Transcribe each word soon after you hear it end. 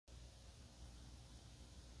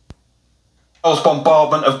Israel's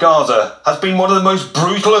bombardment of Gaza has been one of the most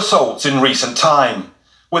brutal assaults in recent time,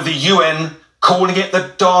 with the UN calling it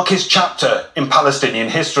the darkest chapter in Palestinian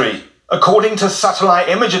history. According to satellite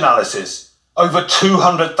image analysis, over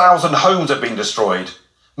 200,000 homes have been destroyed,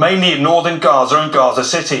 mainly in northern Gaza and Gaza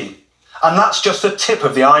City. And that's just the tip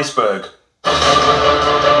of the iceberg.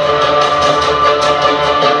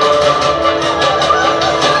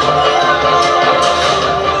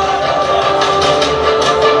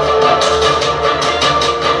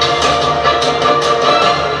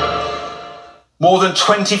 More than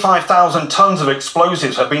 25,000 tons of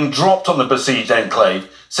explosives have been dropped on the besieged enclave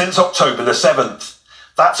since October the 7th.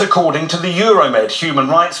 That's according to the Euromed Human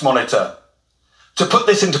Rights Monitor. To put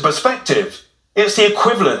this into perspective, it's the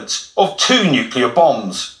equivalent of 2 nuclear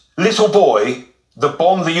bombs. Little Boy, the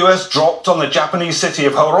bomb the US dropped on the Japanese city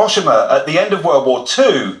of Hiroshima at the end of World War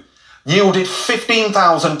II, yielded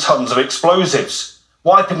 15,000 tons of explosives,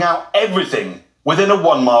 wiping out everything within a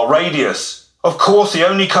 1-mile radius. Of course, the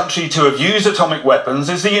only country to have used atomic weapons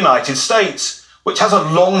is the United States, which has a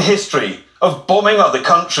long history of bombing other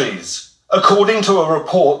countries. According to a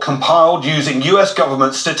report compiled using US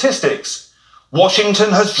government statistics,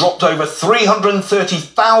 Washington has dropped over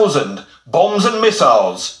 330,000 bombs and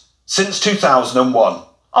missiles since 2001.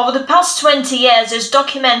 Over the past 20 years, as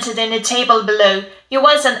documented in the table below,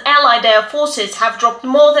 US and Allied air forces have dropped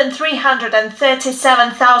more than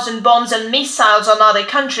 337,000 bombs and missiles on other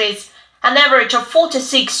countries, an average of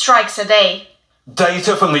 46 strikes a day.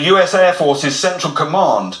 Data from the US Air Force's Central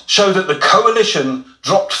Command show that the coalition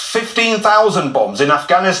dropped 15,000 bombs in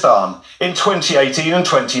Afghanistan in 2018 and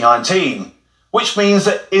 2019, which means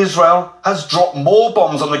that Israel has dropped more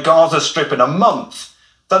bombs on the Gaza Strip in a month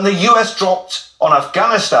than the US dropped on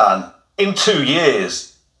Afghanistan in 2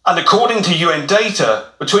 years. And according to UN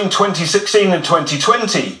data, between 2016 and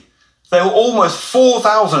 2020, there were almost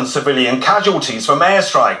 4,000 civilian casualties from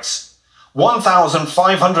airstrikes,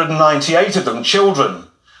 1,598 of them children,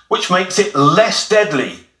 which makes it less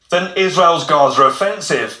deadly than Israel's Gaza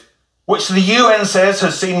offensive, which the UN says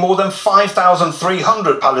has seen more than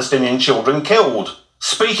 5,300 Palestinian children killed.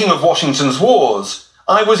 Speaking of Washington's wars,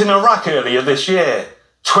 I was in Iraq earlier this year,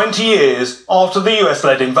 20 years after the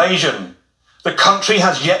US-led invasion. The country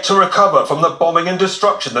has yet to recover from the bombing and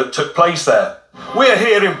destruction that took place there. We're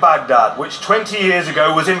here in Baghdad, which 20 years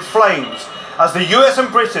ago was in flames as the US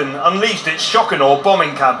and Britain unleashed its shock and awe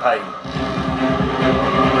bombing campaign.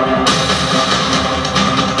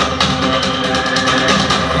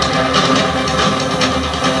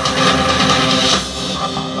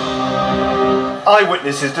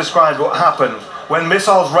 Eyewitnesses described what happened when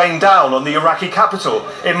missiles rained down on the Iraqi capital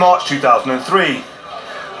in March 2003.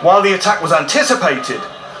 While the attack was anticipated,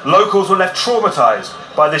 locals were left traumatized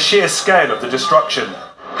by the sheer scale of the destruction.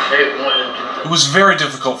 It was very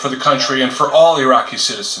difficult for the country and for all Iraqi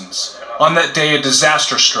citizens. On that day, a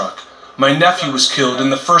disaster struck. My nephew was killed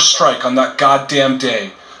in the first strike on that goddamn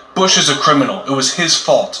day. Bush is a criminal. It was his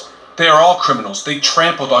fault. They are all criminals. They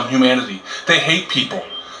trampled on humanity. They hate people.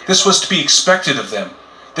 This was to be expected of them.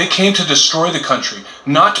 They came to destroy the country,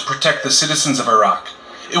 not to protect the citizens of Iraq.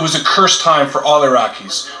 It was a cursed time for all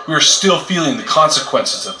Iraqis. We are still feeling the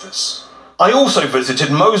consequences of this. I also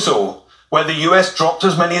visited Mosul, where the US dropped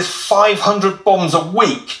as many as 500 bombs a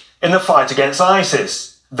week in the fight against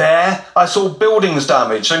ISIS. There, I saw buildings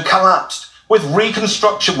damaged and collapsed, with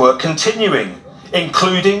reconstruction work continuing,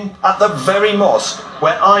 including at the very mosque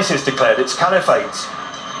where ISIS declared its caliphate.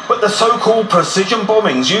 But the so-called precision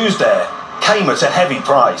bombings used there came at a heavy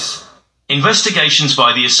price. Investigations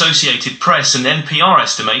by the Associated Press and NPR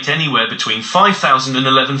estimate anywhere between 5,000 and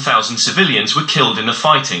 11,000 civilians were killed in the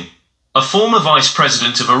fighting. A former vice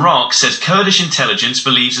president of Iraq says Kurdish intelligence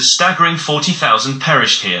believes a staggering 40,000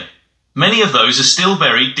 perished here. Many of those are still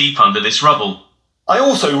buried deep under this rubble. I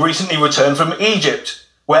also recently returned from Egypt,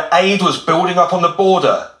 where aid was building up on the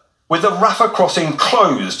border, with the Rafah crossing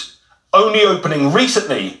closed, only opening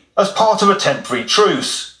recently as part of a temporary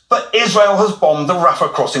truce. But Israel has bombed the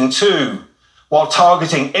Rafah crossing too, while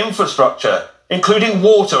targeting infrastructure, including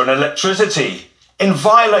water and electricity, in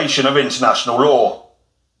violation of international law.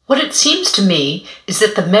 What it seems to me is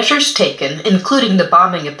that the measures taken, including the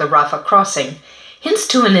bombing of the Rafah crossing, hints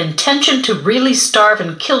to an intention to really starve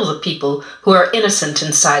and kill the people who are innocent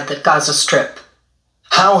inside the Gaza Strip.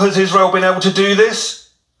 How has Israel been able to do this?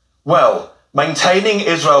 Well, maintaining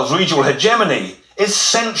Israel's regional hegemony is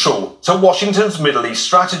central to Washington's Middle East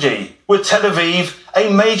strategy, with Tel Aviv a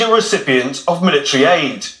major recipient of military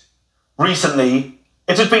aid. Recently,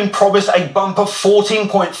 it has been promised a bumper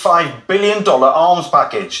 $14.5 billion arms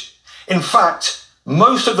package. In fact,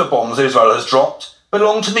 most of the bombs Israel has dropped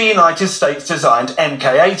belong to the United States-designed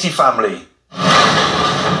Mk-80 family.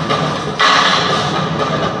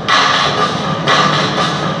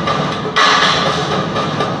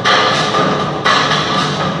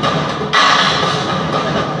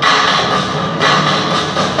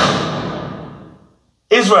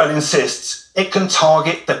 Israel insists it can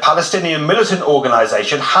target the Palestinian militant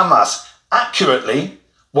organisation Hamas accurately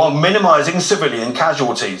while minimising civilian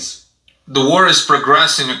casualties. The war is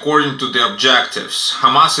progressing according to the objectives.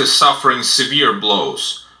 Hamas is suffering severe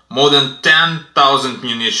blows. More than 10,000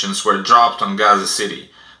 munitions were dropped on Gaza City.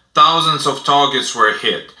 Thousands of targets were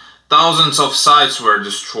hit. Thousands of sites were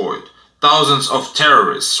destroyed. Thousands of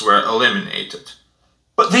terrorists were eliminated.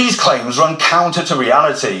 But these claims run counter to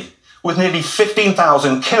reality, with nearly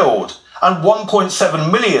 15,000 killed and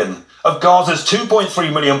 1.7 million of Gaza's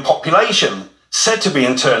 2.3 million population said to be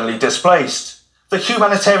internally displaced. The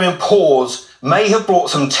humanitarian pause may have brought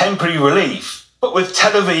some temporary relief, but with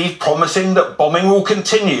Tel Aviv promising that bombing will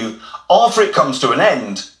continue after it comes to an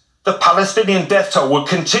end, the Palestinian death toll will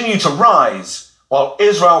continue to rise, while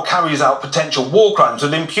Israel carries out potential war crimes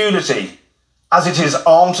with impunity, as it is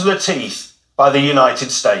armed to the teeth by the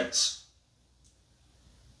United States.